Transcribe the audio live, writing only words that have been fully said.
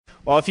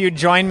Well, if you'd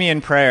join me in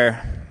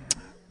prayer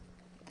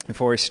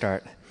before we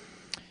start.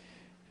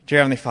 Dear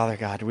Heavenly Father,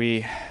 God,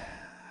 we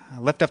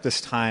lift up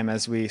this time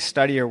as we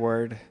study your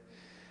word,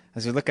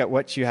 as we look at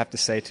what you have to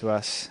say to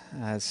us,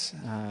 as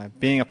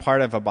being a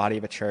part of a body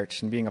of a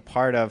church and being a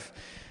part of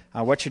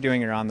what you're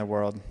doing around the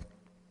world.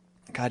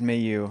 God, may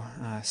you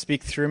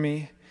speak through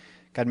me.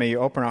 God, may you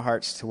open our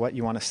hearts to what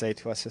you want to say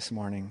to us this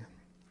morning.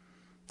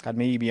 God,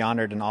 may you be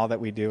honored in all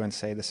that we do and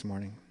say this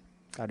morning.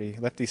 God, we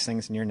lift these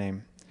things in your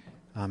name.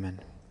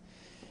 Amen.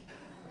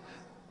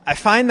 I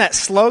find that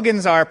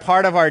slogans are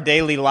part of our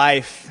daily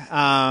life.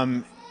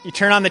 You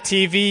turn on the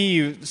TV,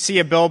 you see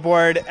a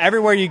billboard.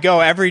 Everywhere you go,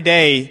 every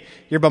day,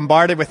 you're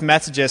bombarded with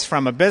messages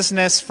from a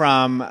business,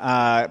 from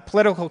a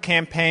political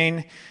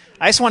campaign.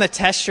 I just want to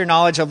test your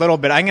knowledge a little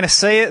bit. I'm going to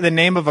say the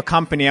name of a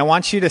company. I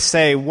want you to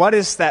say, what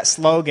is that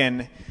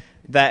slogan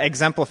that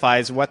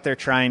exemplifies what they're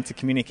trying to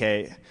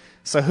communicate?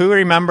 So who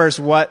remembers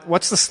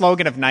what's the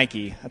slogan of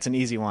Nike? That's an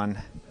easy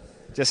one.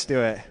 Just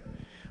do it.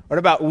 What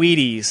about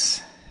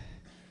Wheaties?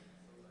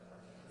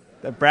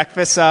 The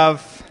breakfast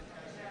of...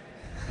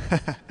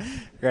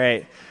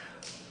 Great.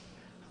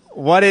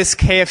 What is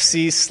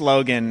KFC's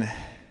slogan?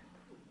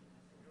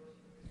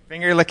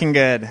 Finger looking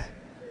good.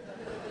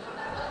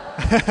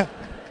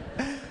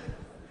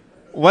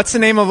 What's the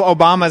name of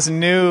Obama's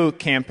new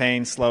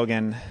campaign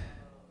slogan?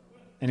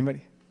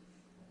 Anybody?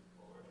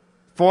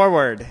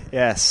 Forward,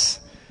 yes.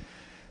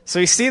 So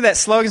you see that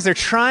slogans, they're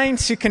trying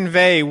to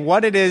convey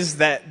what it is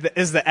that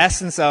is the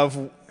essence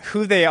of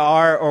who they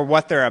are or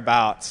what they're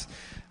about.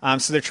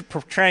 So they're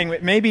portraying,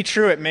 it may be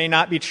true, it may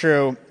not be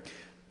true,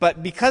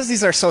 but because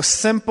these are so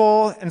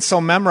simple and so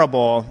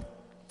memorable,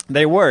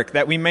 they work.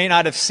 That we may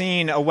not have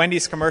seen a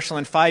Wendy's commercial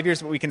in 5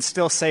 years, but we can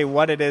still say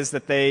what it is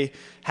that they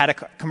had a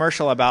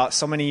commercial about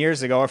so many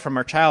years ago or from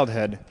our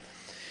childhood.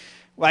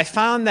 Well, I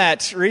found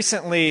that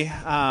recently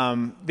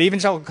the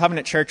Evangelical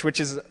Covenant Church, which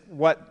is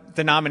what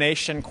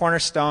denomination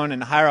Cornerstone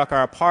and High Rock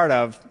are a part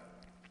of,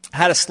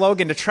 had a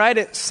slogan to try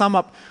to sum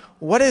up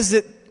what is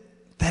it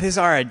that is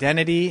our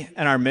identity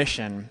and our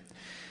mission.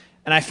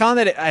 And I found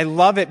that I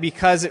love it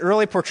because it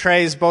really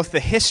portrays both the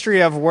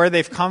history of where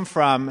they've come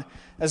from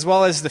as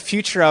well as the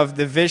future of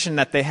the vision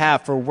that they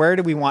have for where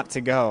do we want to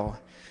go.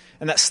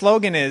 And that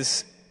slogan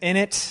is, in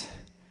it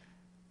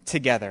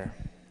together.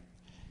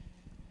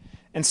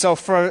 And so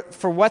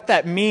for what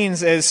that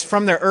means is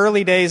from their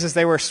early days as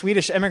they were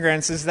Swedish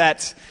immigrants is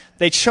that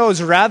they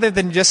chose, rather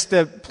than just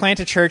to plant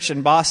a church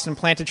in Boston,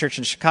 plant a church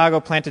in Chicago,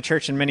 plant a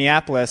church in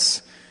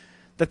Minneapolis,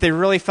 that they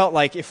really felt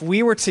like if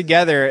we were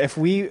together, if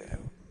we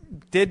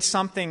did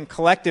something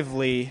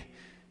collectively,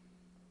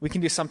 we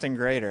can do something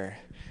greater.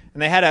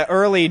 And they had an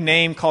early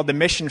name called the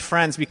Mission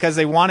Friends because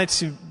they wanted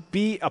to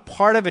be a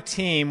part of a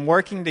team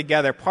working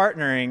together,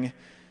 partnering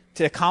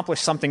to accomplish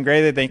something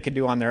greater than they could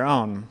do on their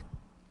own.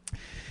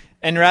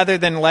 And rather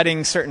than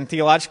letting certain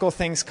theological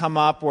things come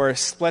up or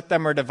split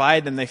them or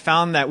divide them, they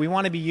found that we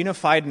want to be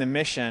unified in the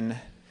mission,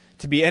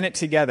 to be in it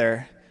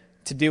together,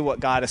 to do what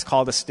God has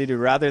called us to do,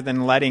 rather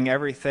than letting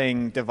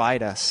everything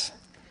divide us.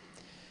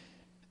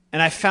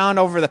 And I found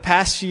over the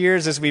past few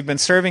years as we've been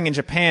serving in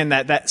Japan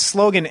that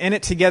slogan, in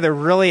it together,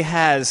 really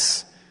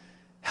has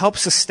helped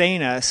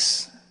sustain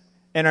us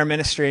in our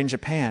ministry in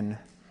Japan.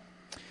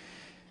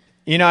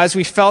 You know, as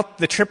we felt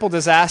the triple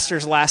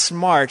disasters last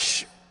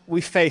March,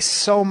 we faced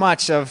so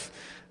much of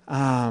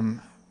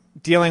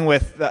dealing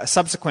with the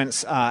subsequent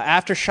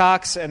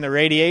aftershocks and the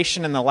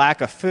radiation and the lack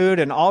of food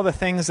and all the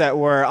things that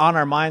were on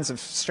our minds of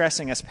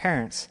stressing as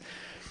parents.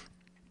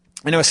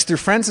 And it was through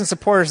friends and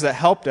supporters that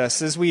helped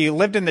us. As we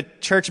lived in the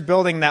church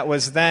building that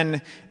was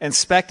then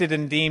inspected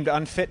and deemed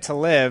unfit to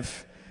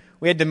live,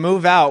 we had to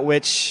move out,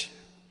 which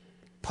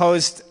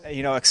posed,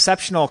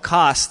 exceptional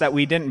costs that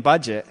we didn't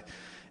budget.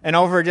 And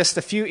over just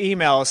a few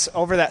emails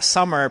over that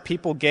summer,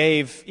 people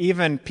gave,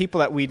 even people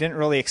that we didn't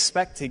really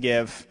expect to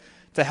give,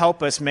 to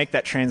help us make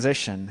that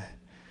transition.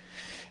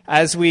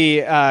 As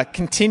we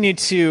continued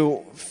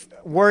to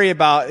worry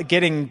about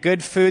getting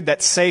good food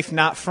that's safe,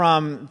 not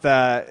from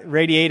the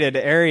radiated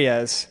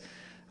areas,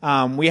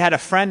 we had a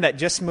friend that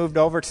just moved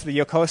over to the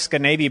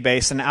Yokosuka Navy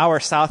base, an hour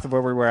south of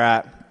where we were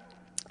at.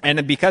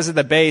 And because of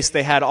the base,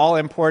 they had all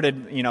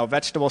imported,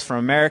 vegetables from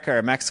America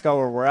or Mexico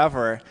or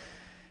wherever.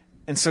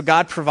 And so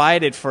God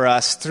provided for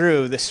us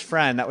through this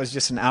friend that was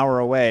just an hour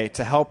away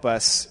to help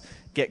us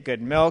get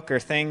good milk or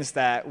things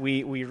that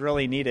we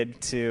really needed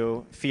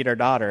to feed our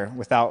daughter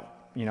without,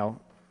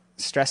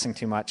 stressing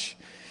too much.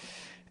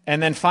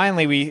 And then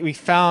finally, we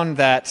found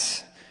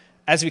that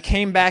as we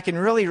came back and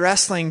really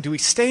wrestling, do we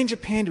stay in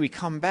Japan? Do we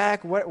come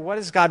back? What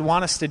does God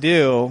want us to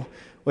do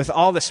with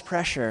all this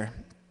pressure?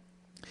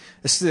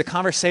 This is the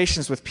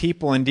conversations with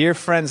people and dear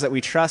friends that we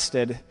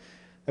trusted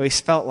that we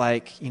felt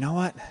like, you know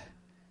what?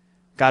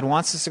 God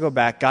wants us to go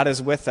back. God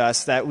is with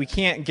us, that we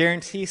can't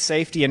guarantee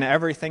safety in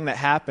everything that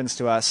happens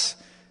to us,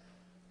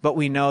 but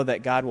we know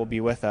that God will be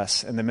with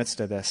us in the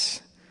midst of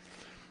this.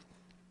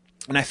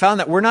 And I found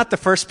that we're not the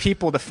first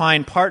people to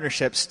find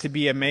partnerships to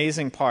be an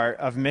amazing part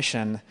of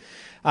mission.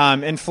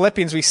 In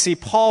Philippians, we see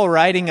Paul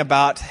writing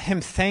about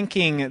him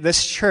thanking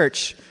this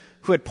church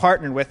who had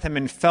partnered with him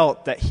and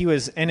felt that he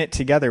was in it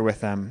together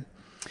with them.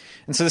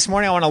 And so this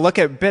morning I want to look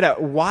a bit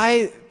at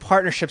why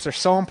partnerships are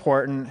so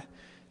important,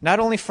 not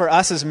only for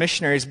us as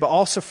missionaries, but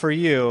also for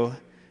you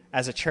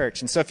as a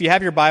church. And so if you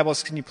have your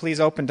Bibles, can you please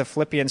open to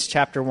Philippians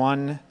chapter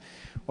 1?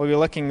 We'll be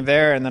looking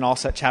there and then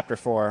also at chapter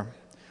 4.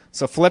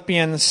 So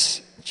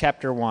Philippians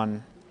chapter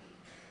 1.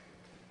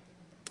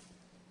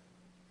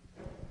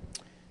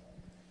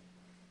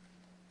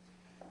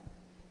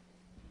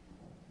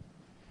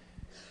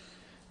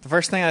 The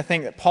first thing I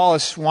think that Paul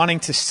is wanting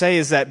to say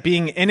is that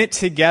being in it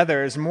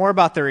together is more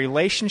about the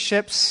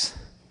relationships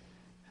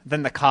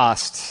than the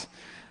cost.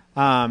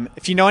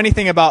 If you know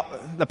anything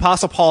about the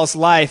Apostle Paul's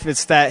life,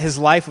 it's that his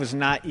life was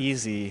not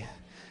easy.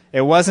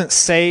 It wasn't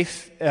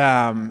safe.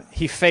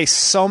 He faced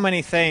so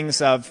many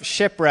things of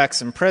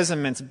shipwrecks,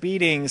 imprisonments,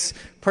 beatings,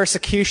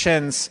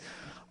 persecutions.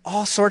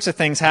 All sorts of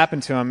things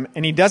happened to him,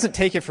 and he doesn't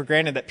take it for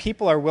granted that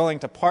people are willing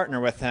to partner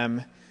with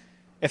him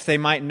if they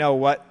might know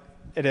what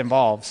it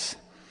involves.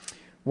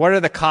 What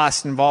are the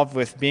costs involved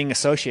with being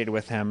associated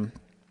with him?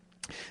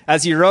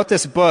 As he wrote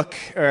this book,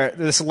 or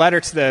this letter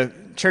to the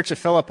church of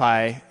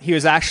Philippi, he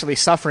was actually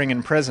suffering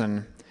in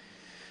prison.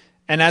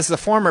 And as the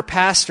former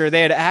pastor,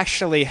 they had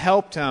actually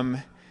helped him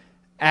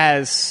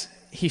as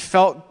he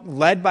felt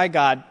led by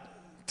God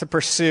to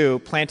pursue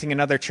planting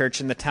another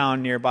church in the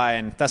town nearby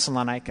in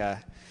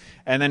Thessalonica,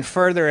 and then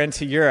further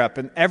into Europe.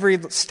 And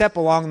every step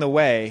along the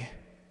way,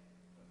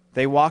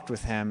 they walked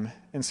with him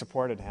and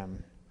supported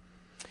him.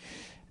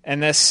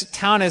 And this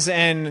town is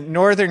in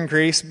northern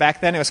Greece.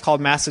 Back then it was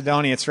called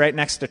Macedonia. It's right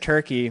next to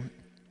Turkey.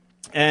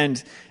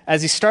 And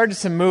as he started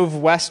to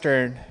move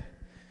western,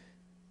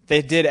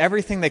 they did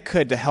everything they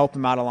could to help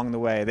him out along the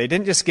way. They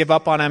didn't just give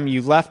up on him.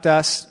 You left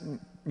us,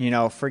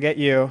 forget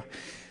you.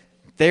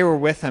 They were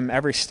with him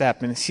every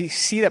step. And you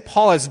see that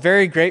Paul is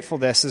very grateful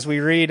for this as we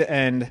read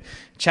in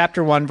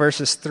chapter 1,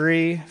 verses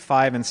 3,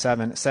 5, and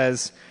 7. It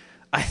says,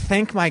 I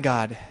thank my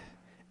God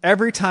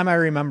every time I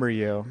remember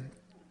you.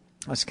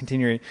 Let's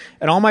continue reading.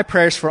 In all my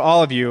prayers for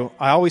all of you,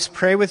 I always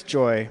pray with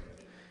joy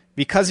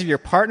because of your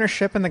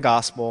partnership in the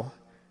gospel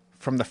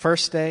from the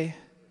first day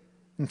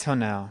until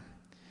now.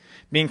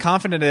 Being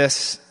confident of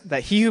this,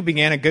 that he who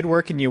began a good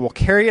work in you will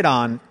carry it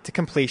on to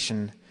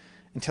completion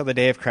until the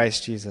day of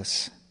Christ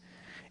Jesus.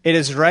 It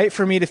is right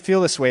for me to feel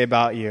this way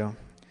about you,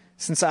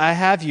 since I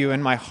have you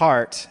in my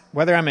heart,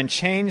 whether I'm in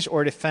chains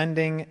or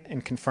defending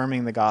and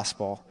confirming the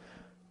gospel.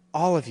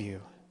 All of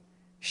you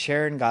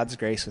share in God's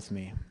grace with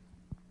me.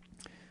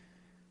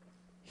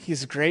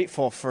 He's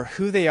grateful for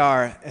who they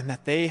are and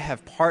that they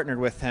have partnered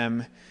with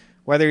him,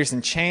 whether he's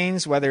in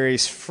chains, whether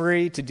he's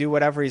free to do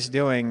whatever he's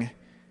doing.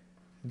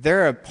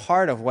 They're a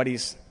part of what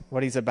he's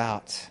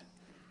about.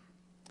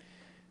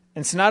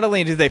 And so not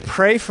only do they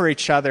pray for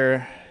each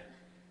other,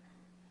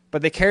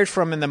 but they cared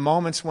for him in the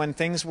moments when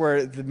things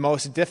were the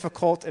most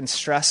difficult and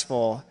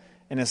stressful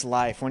in his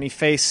life, when he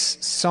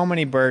faced so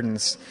many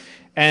burdens.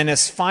 And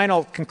his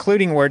final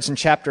concluding words in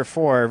chapter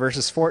 4,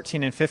 verses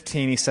 14 and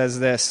 15, he says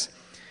this,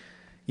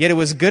 Yet it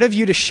was good of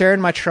you to share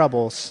in my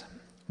troubles.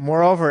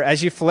 Moreover,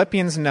 as you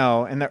Philippians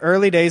know, in the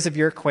early days of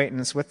your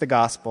acquaintance with the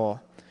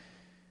gospel,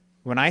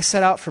 when I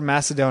set out for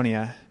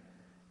Macedonia,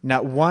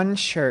 not one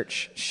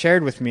church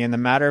shared with me in the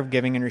matter of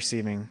giving and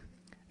receiving,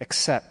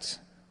 except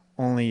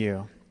only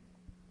you.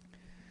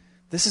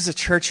 This is a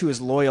church who is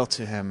loyal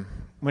to him.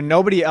 When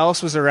nobody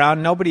else was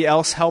around, nobody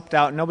else helped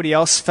out, nobody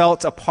else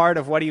felt a part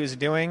of what he was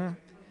doing,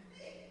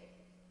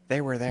 they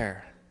were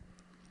there.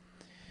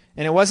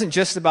 And it wasn't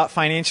just about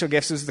financial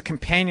gifts, it was the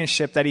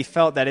companionship that he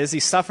felt that as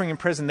he's suffering in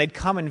prison, they'd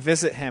come and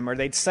visit him, or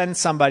they'd send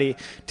somebody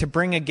to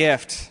bring a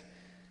gift.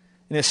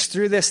 And it's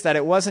through this that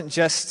it wasn't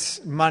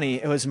just money,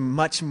 it was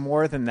much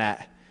more than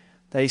that.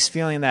 That he's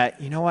feeling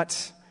that, you know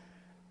what,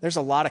 there's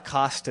a lot of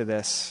cost to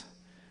this.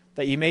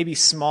 That you may be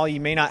small, you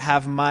may not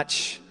have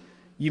much,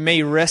 you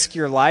may risk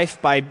your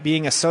life by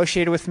being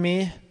associated with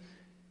me.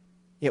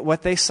 Yet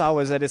what they saw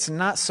was that it's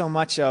not so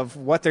much of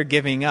what they're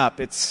giving up,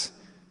 it's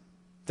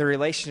the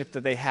relationship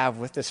that they have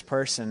with this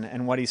person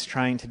and what he's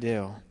trying to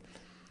do.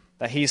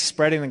 That he's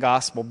spreading the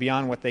gospel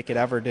beyond what they could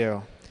ever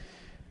do.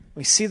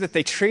 We see that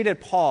they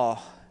treated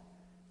Paul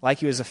like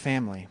he was a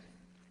family.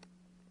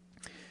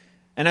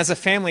 And as a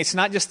family, it's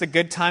not just the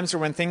good times or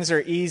when things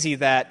are easy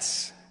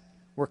that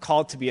we're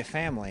called to be a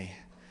family.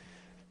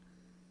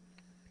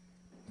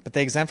 But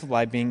they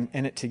exemplify being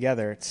in it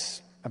together.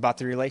 It's about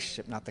the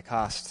relationship, not the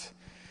cost.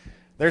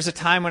 There's a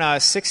time when I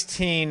was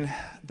 16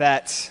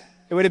 that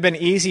it would have been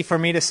easy for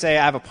me to say,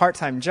 I have a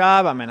part-time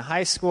job, I'm in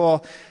high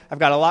school, I've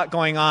got a lot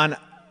going on.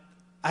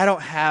 I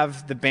don't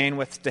have the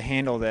bandwidth to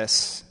handle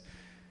this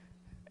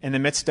in the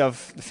midst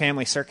of the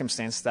family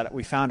circumstance that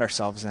we found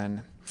ourselves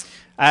in.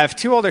 I have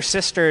two older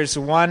sisters,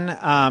 one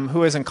who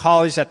was in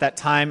college at that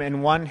time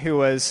and one who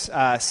was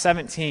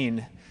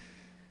 17.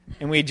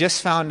 And we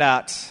just found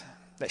out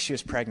that she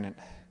was pregnant.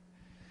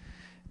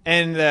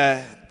 And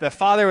the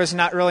father was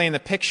not really in the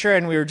picture,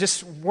 and we were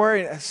just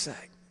worried.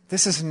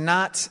 This is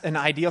not an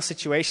ideal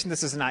situation.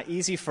 This is not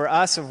easy for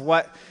us of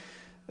what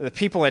The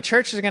people at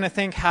church are going to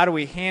think, how do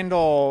we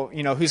handle,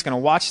 who's going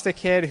to watch the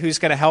kid? Who's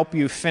going to help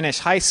you finish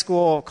high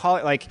school?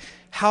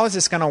 How is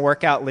this going to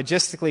work out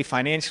logistically,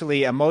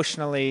 financially,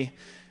 emotionally,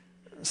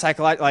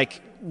 psychologically?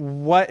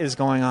 What is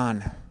going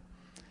on?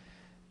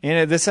 And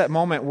at this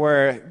moment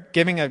where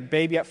giving a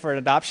baby up for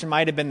adoption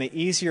might have been the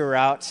easier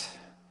route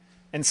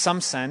in some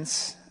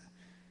sense,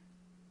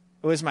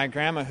 it was my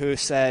grandma who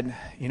said,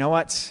 you know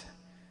what?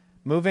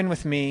 Move in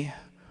with me.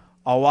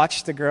 I'll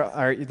watch the girl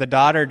or the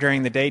daughter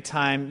during the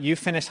daytime. You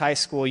finish high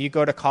school. You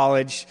go to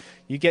college.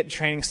 You get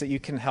training so that you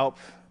can help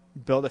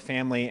build a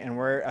family, and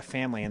we're a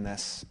family in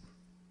this.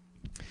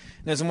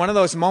 And it's one of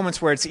those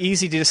moments where it's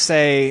easy to just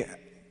say,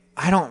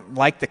 I don't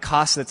like the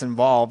cost that's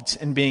involved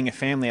in being a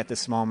family at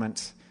this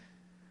moment.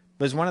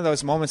 But it's one of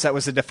those moments that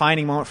was a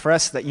defining moment for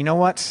us that, you know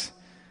what?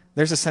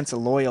 There's a sense of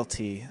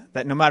loyalty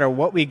that no matter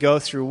what we go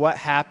through, what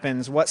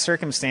happens, what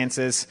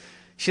circumstances,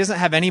 she doesn't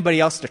have anybody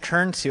else to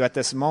turn to at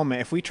this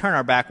moment. If we turn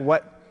our back,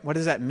 what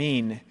does that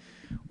mean?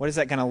 What is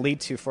that going to lead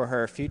to for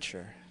her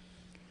future?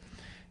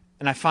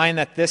 And I find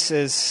that this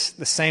is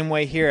the same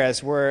way here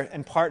as we're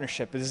in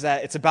partnership, is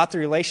that it's about the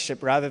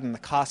relationship rather than the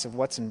cost of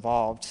what's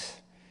involved.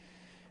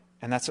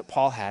 And that's what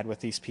Paul had with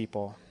these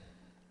people.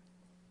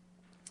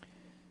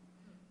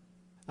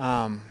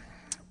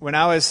 When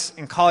I was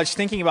in college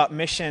thinking about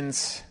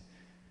missions,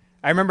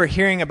 I remember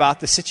hearing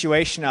about the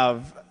situation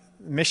of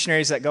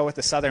missionaries that go with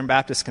the Southern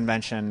Baptist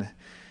Convention.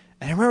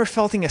 And I remember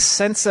feeling a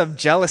sense of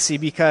jealousy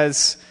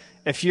because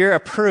if you're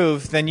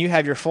approved, then you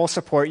have your full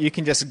support. You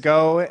can just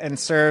go and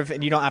serve,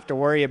 and you don't have to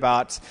worry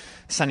about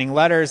sending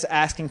letters,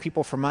 asking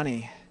people for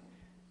money.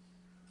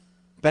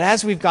 But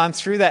as we've gone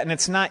through that, and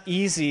it's not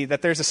easy,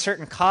 that there's a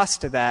certain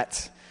cost to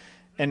that,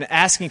 and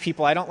asking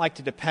people, I don't like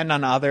to depend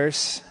on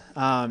others.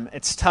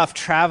 It's tough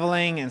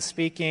traveling and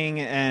speaking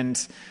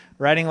and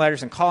writing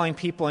letters and calling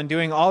people and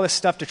doing all this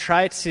stuff to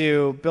try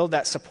to build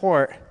that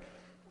support.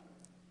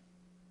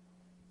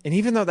 And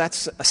even though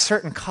that's a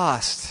certain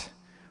cost,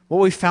 what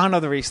we found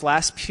over these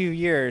last few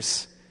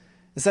years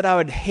is that I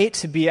would hate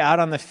to be out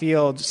on the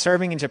field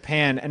serving in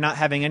Japan and not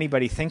having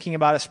anybody thinking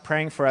about us,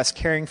 praying for us,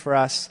 caring for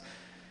us.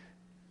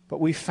 But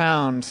we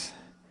found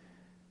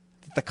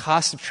that the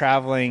cost of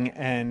traveling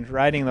and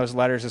writing those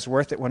letters is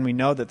worth it when we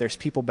know that there's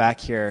people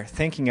back here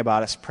thinking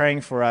about us,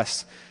 praying for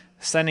us,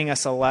 sending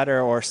us a letter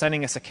or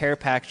sending us a care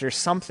package or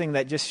something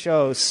that just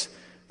shows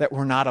that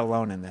we're not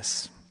alone in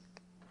this.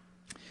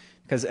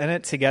 Because in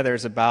it together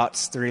is about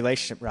the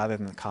relationship rather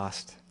than the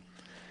cost.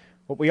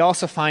 What we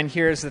also find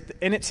here is that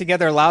in it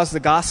together allows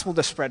the gospel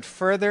to spread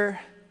further,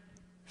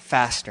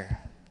 faster.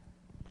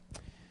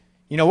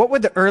 What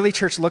would the early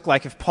church look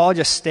like if Paul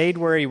just stayed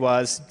where he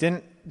was,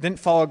 didn't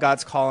follow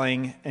God's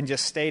calling, and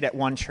just stayed at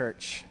one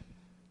church?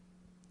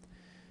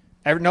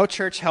 No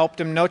church helped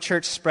him. No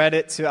church spread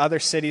it to other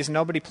cities.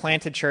 Nobody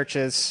planted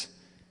churches.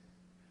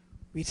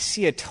 We'd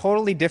see a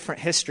totally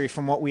different history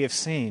from what we have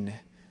seen.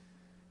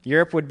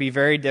 Europe would be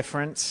very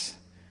different.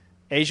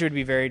 Asia would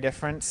be very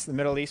different. The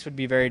Middle East would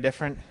be very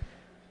different.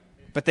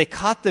 But they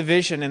caught the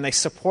vision and they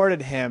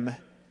supported him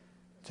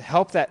to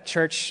help that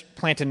church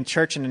plant a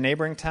church in a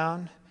neighboring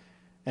town,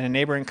 in a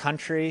neighboring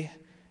country,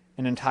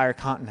 and entire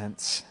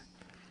continents.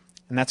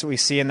 And that's what we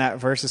see in that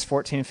verses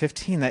 14 and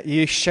 15, that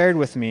you shared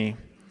with me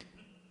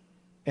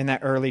in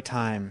that early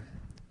time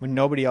when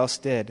nobody else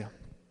did.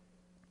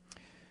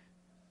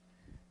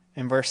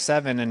 In verse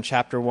 7 in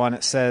chapter 1,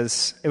 it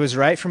says, "It was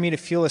right for me to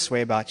feel this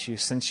way about you,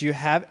 since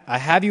I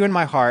have you in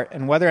my heart,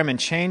 and whether I'm in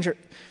change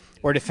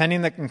or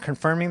defending and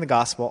confirming the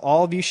gospel,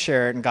 all of you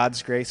share in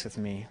God's grace with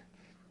me."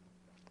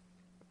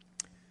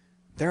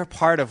 They're a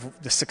part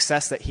of the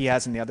success that he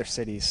has in the other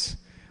cities.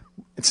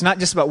 It's not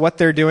just about what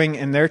they're doing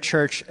in their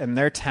church and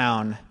their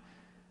town,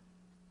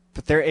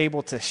 but they're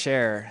able to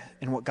share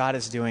in what God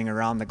is doing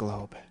around the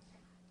globe.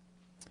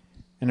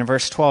 And in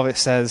verse 12 it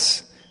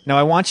says, "Now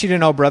I want you to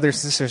know,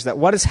 brothers and sisters, that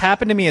what has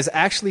happened to me has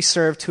actually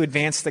served to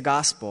advance the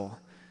gospel."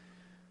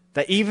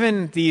 That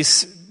even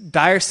these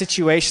dire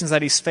situations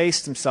that he's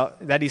faced,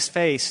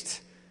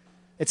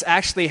 it's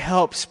actually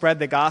helped spread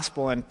the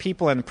gospel. And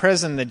people in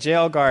prison, the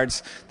jail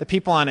guards, the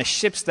people on the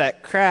ships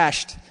that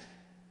crashed,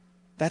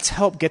 that's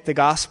helped get the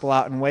gospel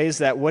out in ways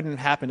that wouldn't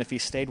happen if he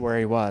stayed where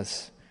he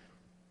was.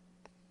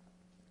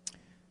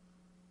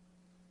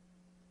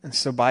 And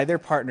so by their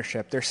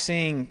partnership, they're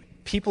seeing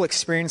people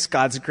experience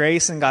God's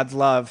grace and God's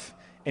love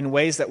in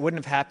ways that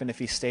wouldn't have happened if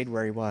he stayed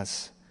where he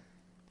was.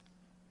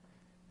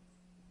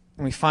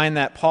 And we find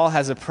that Paul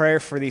has a prayer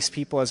for these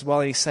people as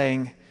well. He's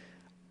saying,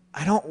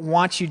 I don't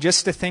want you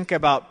just to think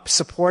about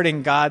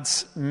supporting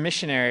God's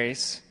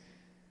missionaries.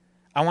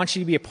 I want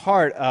you to be a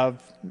part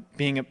of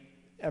being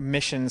a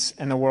missions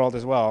in the world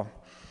as well.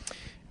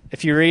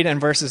 If you read in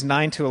verses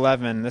 9 to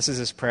 11, this is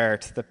his prayer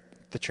to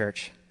the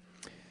church.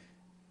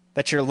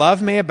 "That your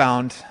love may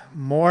abound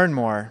more and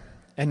more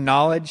in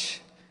knowledge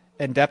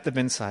and depth of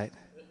insight,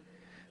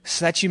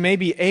 so that you may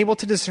be able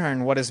to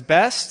discern what is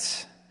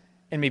best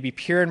and may be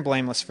pure and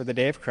blameless for the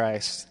day of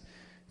Christ,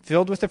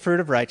 filled with the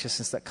fruit of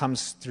righteousness that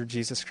comes through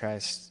Jesus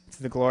Christ,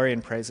 to the glory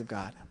and praise of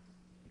God."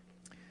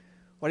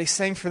 What he's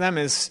saying for them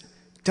is,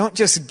 don't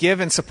just give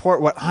and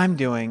support what I'm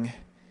doing.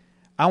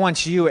 I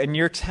want you in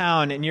your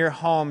town, in your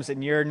homes,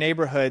 in your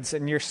neighborhoods,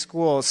 in your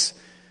schools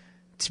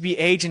to be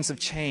agents of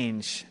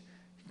change,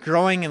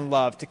 growing in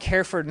love, to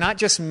care for not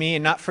just me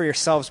and not for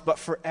yourselves, but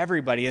for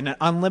everybody, in an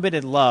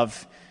unlimited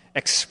love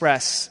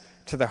express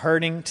to the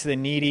hurting, to the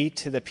needy,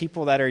 to the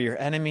people that are your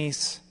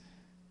enemies.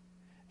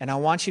 And I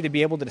want you to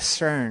be able to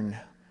discern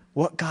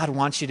what God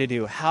wants you to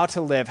do, how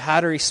to live, how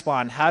to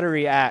respond, how to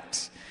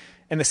react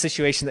in the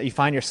situation that you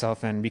find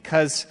yourself in,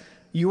 because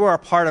you are a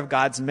part of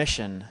God's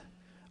mission.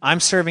 I'm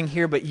serving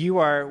here, but you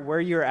are, where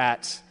you're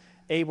at,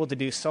 able to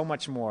do so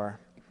much more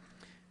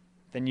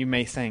than you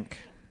may think.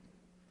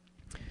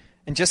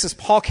 And just as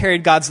Paul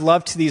carried God's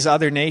love to these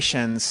other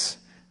nations,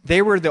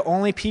 they were the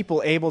only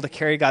people able to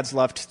carry God's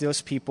love to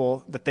those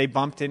people that they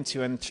bumped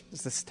into in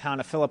this town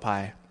of Philippi.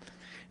 And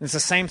it's the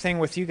same thing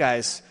with you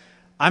guys.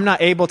 I'm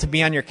not able to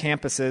be on your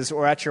campuses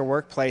or at your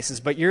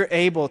workplaces, but you're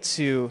able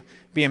to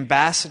be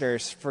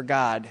ambassadors for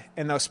God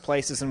in those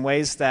places in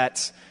ways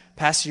that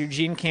Pastor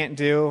Eugene can't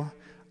do,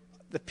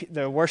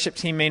 the worship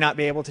team may not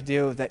be able to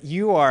do, that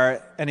you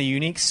are in a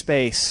unique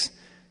space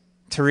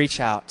to reach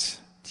out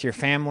to your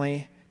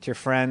family, to your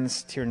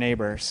friends, to your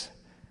neighbors.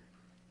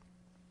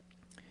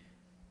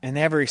 And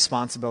they have a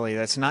responsibility.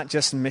 That's not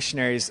just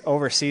missionaries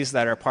overseas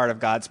that are part of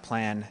God's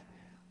plan.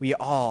 We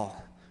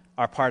all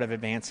are part of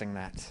advancing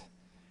that.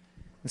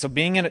 And so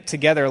being in it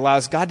together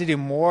allows God to do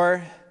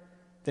more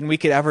than we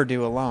could ever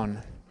do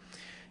alone.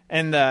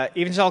 And the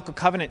Evangelical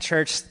Covenant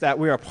Church that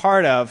we are a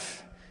part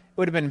of, it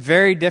would have been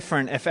very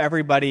different if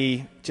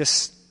everybody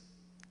just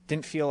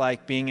didn't feel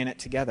like being in it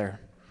together.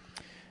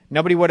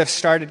 Nobody would have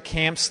started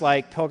camps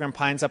like Pilgrim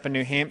Pines up in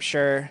New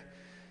Hampshire.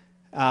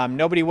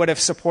 Nobody would have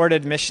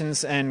supported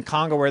missions in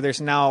Congo, where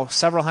there's now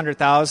several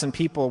 100,000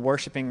 people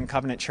worshiping in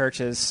covenant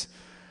churches.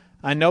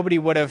 Nobody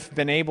would have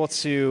been able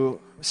to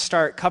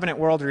start Covenant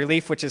World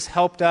Relief, which has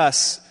helped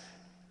us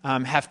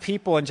have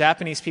people and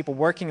Japanese people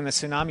working in the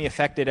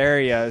tsunami-affected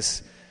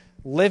areas,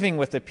 living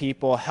with the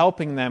people,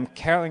 helping them,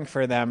 caring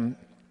for them,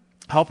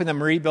 helping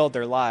them rebuild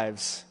their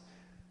lives.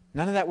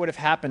 None of that would have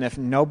happened if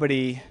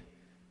nobody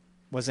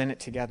was in it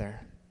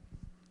together.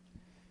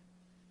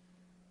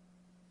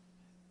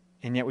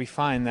 And yet we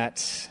find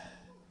that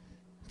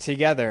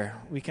together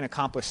we can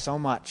accomplish so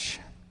much.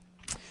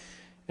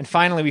 And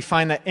finally, we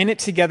find that in it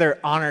together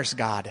honors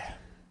God.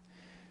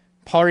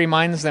 Paul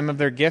reminds them of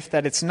their gift,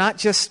 that it's not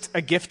just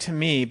a gift to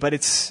me, but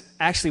it's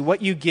actually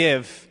what you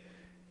give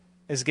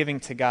is giving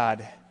to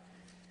God.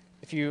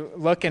 If you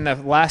look in the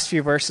last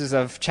few verses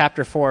of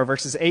chapter 4,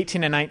 verses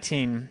 18 and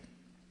 19,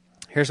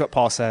 here's what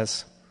Paul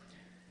says.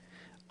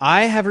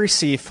 I have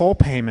received full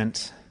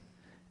payment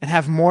and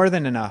have more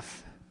than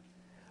enough.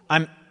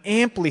 I'm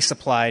amply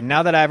supplied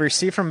now that I have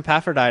received from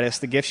Epaphroditus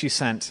the gifts you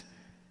sent.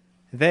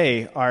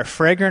 They are a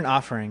fragrant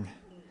offering,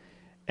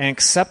 an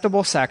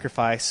acceptable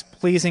sacrifice,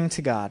 pleasing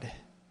to God.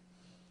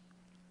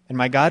 And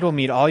my God will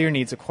meet all your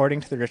needs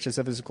according to the riches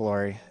of his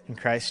glory in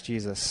Christ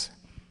Jesus.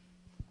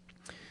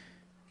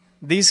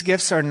 These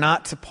gifts are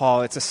not to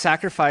Paul. It's a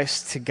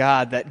sacrifice to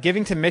God, that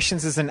giving to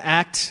missions is an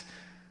act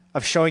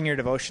of showing your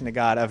devotion to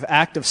God, of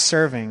act of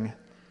serving.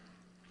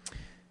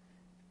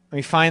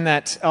 We find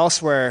that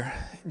elsewhere,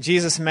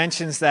 Jesus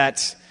mentions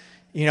that,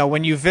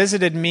 when you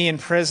visited me in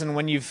prison,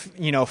 when you've,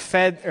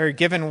 fed or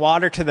given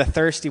water to the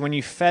thirsty, when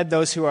you fed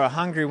those who are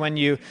hungry, when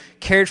you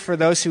cared for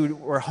those who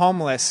were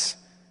homeless,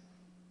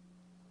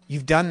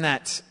 you've done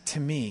that to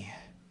me.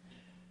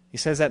 He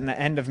says that in the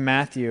end of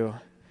Matthew.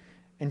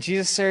 And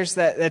Jesus says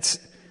that it's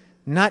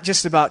not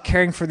just about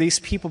caring for these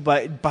people,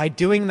 but by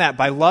doing that,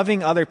 by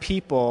loving other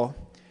people,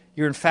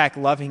 you're in fact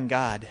loving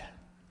God.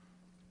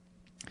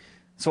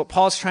 So what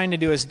Paul's trying to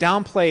do is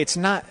downplay, it's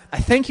not, I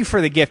thank you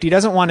for the gift. He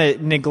doesn't want to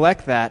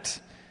neglect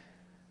that.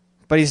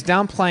 But he's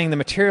downplaying the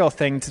material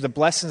thing to the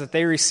blessings that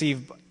they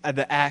receive,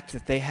 the act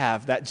that they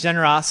have. That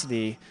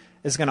generosity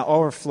is going to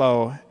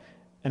overflow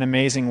in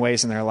amazing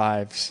ways in their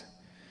lives.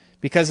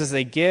 Because as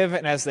they give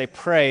and as they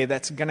pray,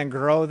 that's going to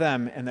grow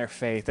them in their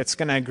faith. It's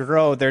going to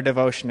grow their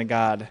devotion to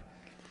God.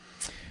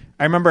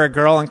 I remember a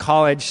girl in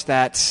college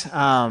that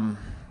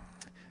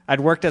I'd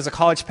worked as a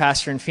college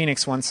pastor in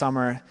Phoenix one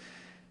summer,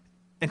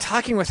 and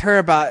talking with her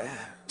about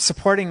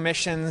supporting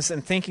missions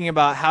and thinking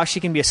about how she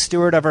can be a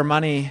steward of her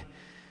money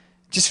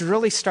just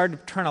really started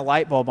to turn a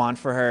light bulb on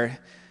for her.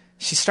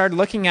 She started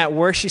looking at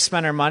where she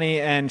spent her money,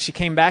 and she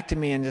came back to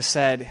me and just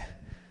said,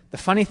 the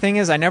funny thing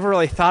is, I never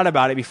really thought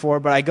about it before,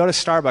 but I go to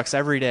Starbucks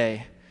every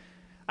day.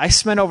 I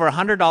spend over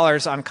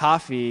 $100 on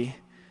coffee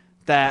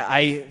that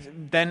I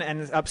then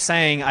ended up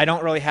saying I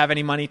don't really have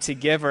any money to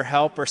give or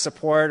help or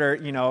support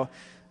or,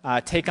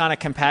 take on a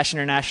Compassion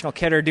International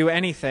kit or do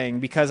anything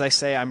because I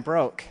say I'm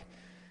broke.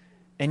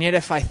 And yet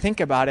if I think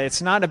about it,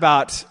 it's not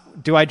about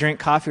do I drink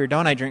coffee or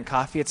don't I drink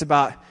coffee. It's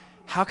about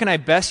how can I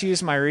best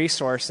use my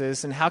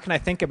resources, and how can I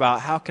think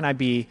about how can I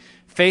be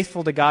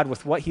faithful to God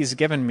with what he's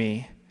given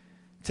me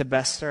to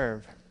best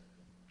serve.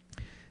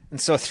 And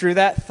so through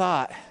that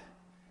thought,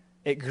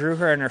 it grew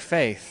her in her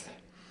faith.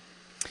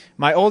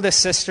 My oldest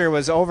sister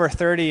was over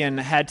 30 and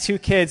had 2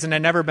 kids and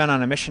had never been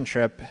on a mission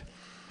trip.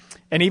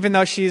 And even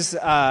though she's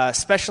a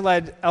special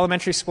ed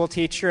elementary school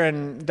teacher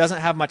and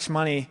doesn't have much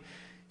money,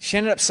 she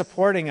ended up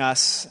supporting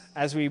us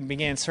as we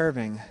began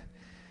serving.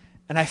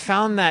 And I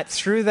found that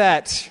through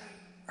that,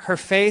 her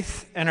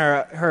faith and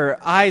her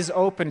eyes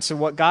opened to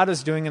what God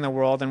was doing in the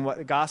world and what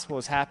the gospel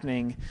was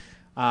happening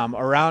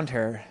around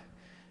her.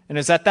 And it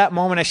was at that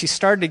moment as she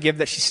started to give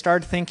that she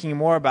started thinking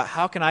more about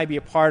how can I be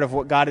a part of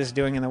what God is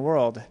doing in the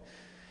world.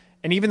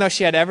 And even though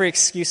she had every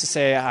excuse to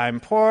say, I'm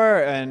poor,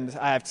 and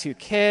I have 2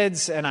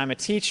 kids, and I'm a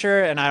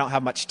teacher, and I don't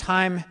have much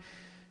time,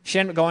 she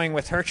ended up going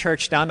with her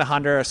church down to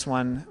Honduras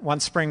one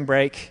spring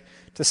break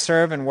to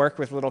serve and work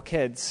with little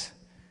kids.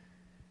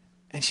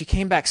 And she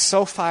came back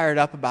so fired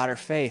up about her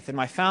faith.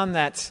 And I found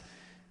that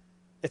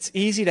it's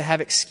easy to have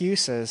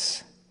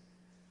excuses,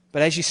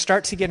 but as you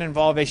start to get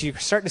involved, as you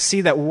start to see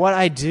that what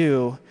I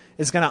do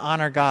is going to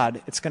honor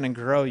God, it's going to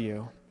grow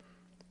you.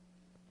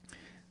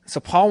 So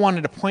Paul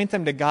wanted to point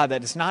them to God,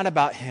 that it's not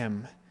about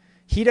him.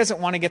 He doesn't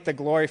want to get the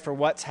glory for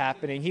what's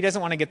happening. He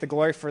doesn't want to get the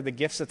glory for the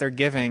gifts that they're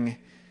giving.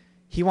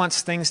 He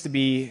wants things to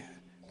be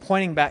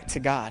pointing back to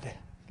God.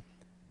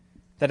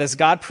 That as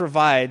God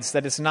provides,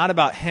 that it's not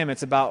about him,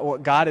 it's about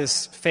what God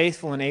is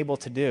faithful and able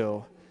to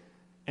do.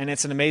 And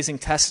it's an amazing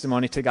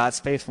testimony to God's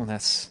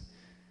faithfulness.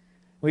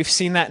 We've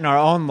seen that in our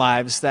own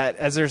lives, that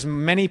as there's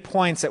many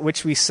points at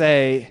which we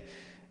say,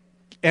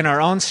 in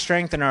our own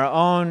strength, in our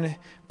own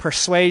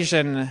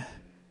persuasion,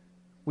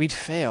 we'd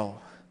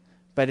fail.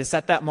 But it's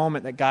at that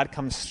moment that God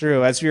comes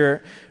through. As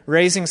you're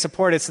raising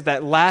support, it's at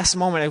that last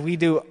moment that we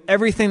do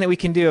everything that we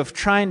can do of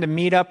trying to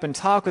meet up and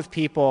talk with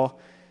people.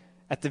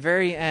 At the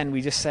very end,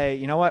 we just say,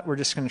 you know what, we're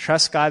just going to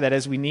trust God that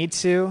as we need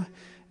to,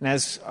 and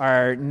as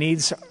our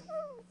needs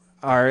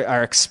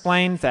are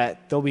explained,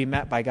 that they'll be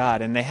met by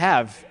God. And they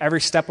have,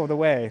 every step of the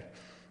way.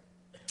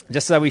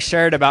 Just as we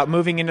shared about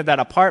moving into that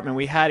apartment,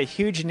 we had a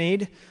huge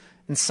need,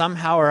 and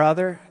somehow or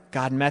other,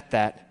 God met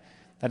that.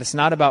 That it's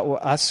not about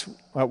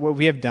what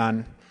we have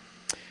done.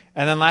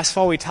 And then last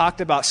fall, we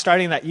talked about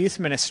starting that youth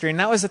ministry, and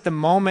that was at the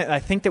moment, I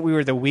think, that we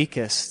were the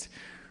weakest.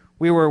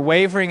 We were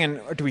wavering,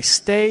 and do we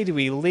stay? Do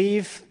we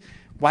leave?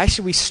 Why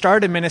should we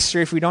start a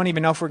ministry if we don't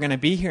even know if we're going to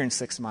be here in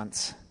 6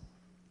 months?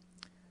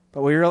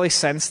 But we really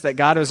sensed that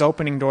God was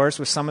opening doors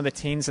with some of the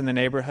teens in the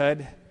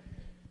neighborhood,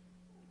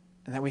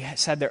 and that we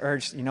had the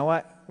urge, you know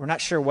what? We're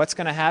not sure what's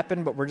going to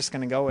happen, but we're just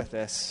going to go with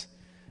this.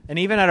 And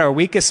even at our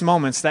weakest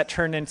moments, that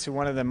turned into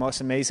one of the most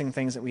amazing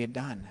things that we had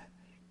done.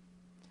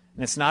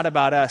 And it's not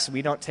about us.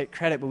 We don't take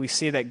credit, but we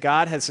see that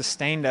God has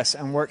sustained us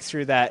and worked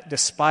through that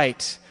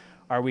despite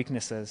our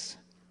weaknesses.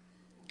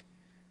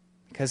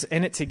 Because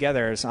in it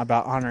together is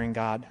about honoring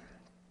God.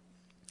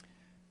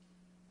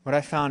 What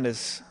I found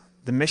is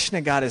the mission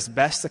of God is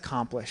best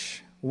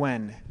accomplished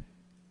when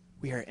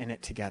we are in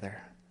it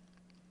together.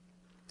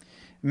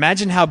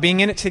 Imagine how being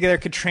in it together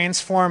could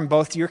transform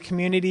both your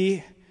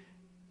community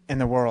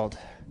and the world.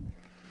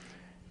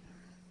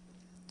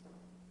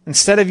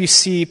 Instead of you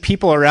see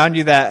people around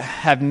you that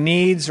have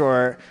needs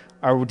or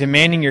are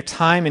demanding your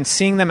time and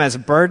seeing them as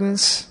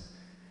burdens,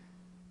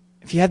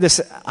 if you had this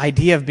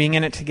idea of being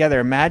in it together,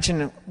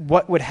 imagine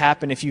what would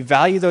happen if you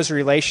value those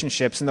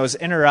relationships and those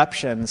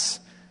interruptions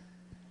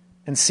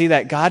and see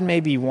that God may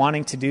be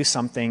wanting to do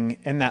something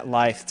in that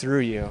life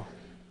through you.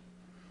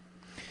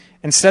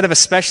 Instead of,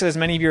 especially as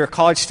many of you are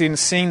college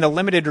students, seeing the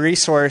limited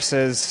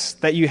resources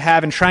that you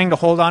have and trying to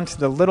hold on to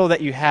the little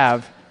that you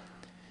have,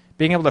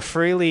 being able to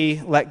freely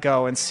let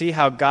go and see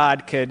how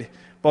God could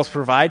both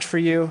provide for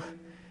you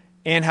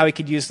and how he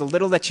could use the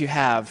little that you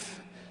have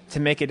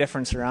to make a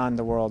difference around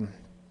the world.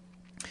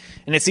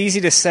 And it's easy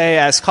to say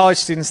as college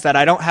students that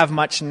I don't have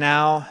much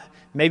now.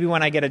 Maybe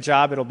when I get a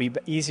job it'll be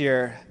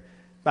easier.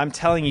 But I'm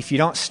telling you, if you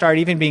don't start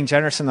even being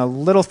generous in the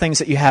little things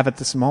that you have at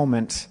this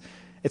moment,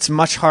 it's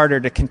much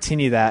harder to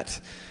continue that.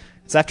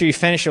 It's after you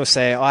finish, you'll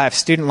say, oh, I have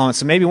student loans.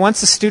 So maybe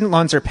once the student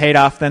loans are paid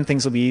off, then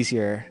things will be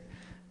easier.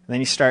 Then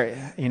you start,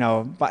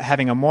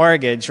 having a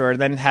mortgage or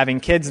then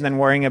having kids and then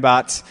worrying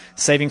about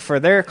saving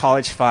for their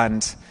college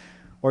fund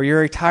or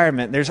your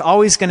retirement. There's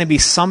always going to be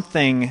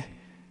something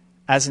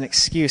as an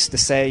excuse to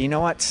say, you know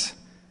what?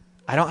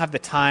 I don't have the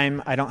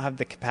time. I don't have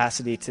the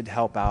capacity to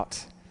help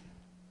out.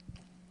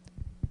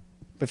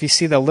 But if you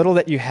see the little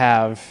that you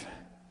have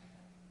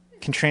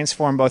can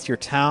transform both your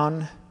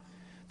town,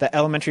 the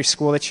elementary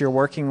school that you're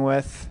working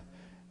with,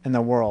 and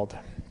the world.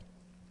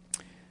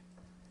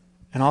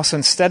 And also,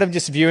 instead of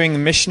just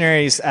viewing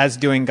missionaries as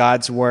doing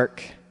God's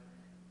work,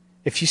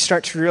 if you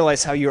start to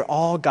realize how you're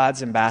all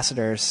God's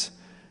ambassadors,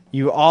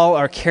 you all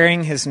are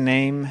carrying his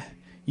name,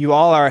 you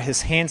all are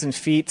his hands and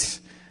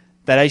feet,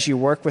 that as you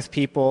work with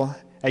people,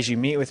 as you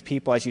meet with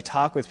people, as you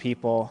talk with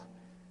people,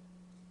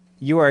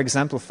 you are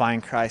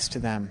exemplifying Christ to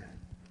them.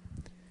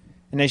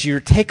 And as you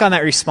take on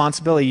that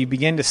responsibility, you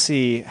begin to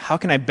see, how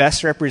can I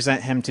best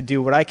represent him to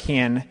do what I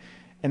can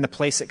in the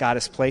place that God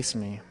has placed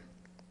me?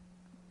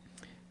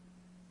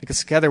 Because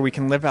together we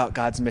can live out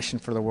God's mission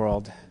for the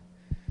world.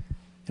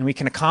 And we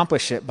can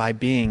accomplish it by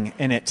being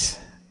in it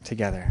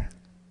together.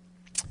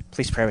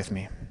 Please pray with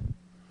me.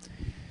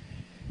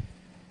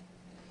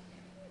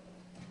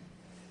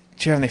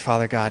 Dear Heavenly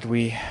Father God,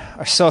 we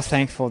are so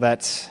thankful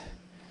that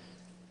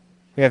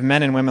we have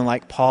men and women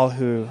like Paul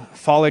who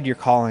followed your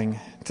calling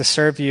to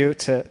serve you,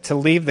 to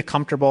leave the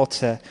comfortable,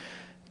 to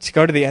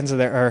go to the ends of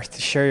the earth,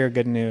 to share your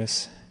good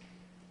news.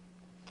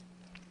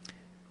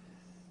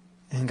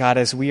 And God,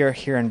 as we are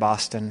here in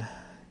Boston,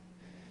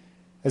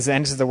 as the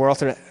ends of the world,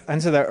 the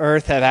ends of the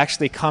earth have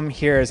actually come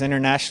here as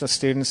international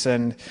students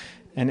and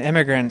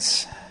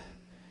immigrants,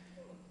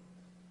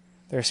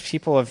 there's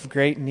people of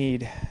great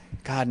need.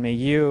 God, may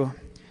you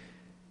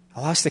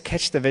allow us to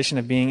catch the vision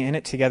of being in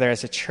it together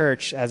as a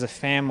church, as a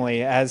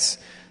family, as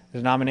a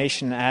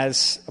denomination,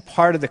 as a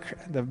part of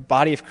the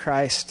body of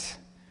Christ,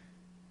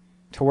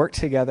 to work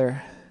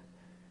together,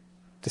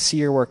 to see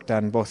your work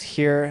done, both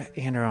here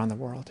and around the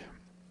world.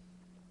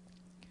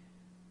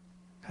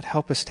 God,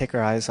 help us take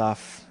our eyes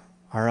off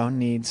our own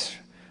needs,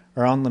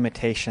 our own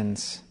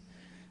limitations,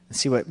 and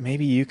see what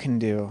maybe you can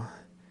do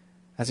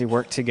as we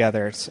work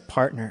together as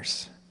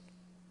partners.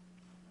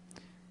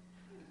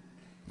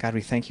 God,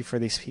 we thank you for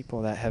these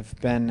people that have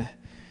been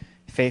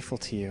faithful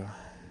to you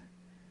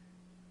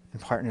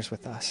and partners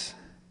with us.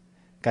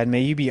 God,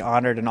 may you be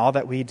honored in all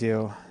that we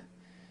do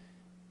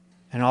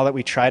and all that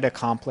we try to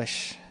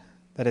accomplish,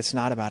 that it's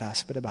not about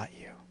us, but about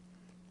you.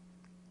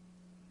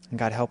 And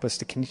God, help us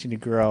to continue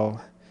to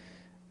grow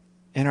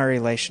in our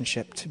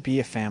relationship, to be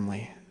a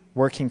family,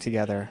 working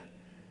together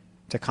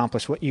to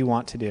accomplish what you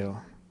want to do,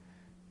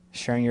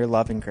 sharing your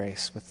love and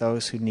grace with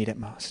those who need it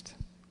most.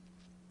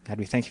 God,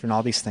 we thank you for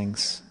all these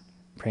things.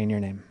 Pray in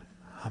your name.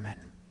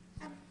 Amen.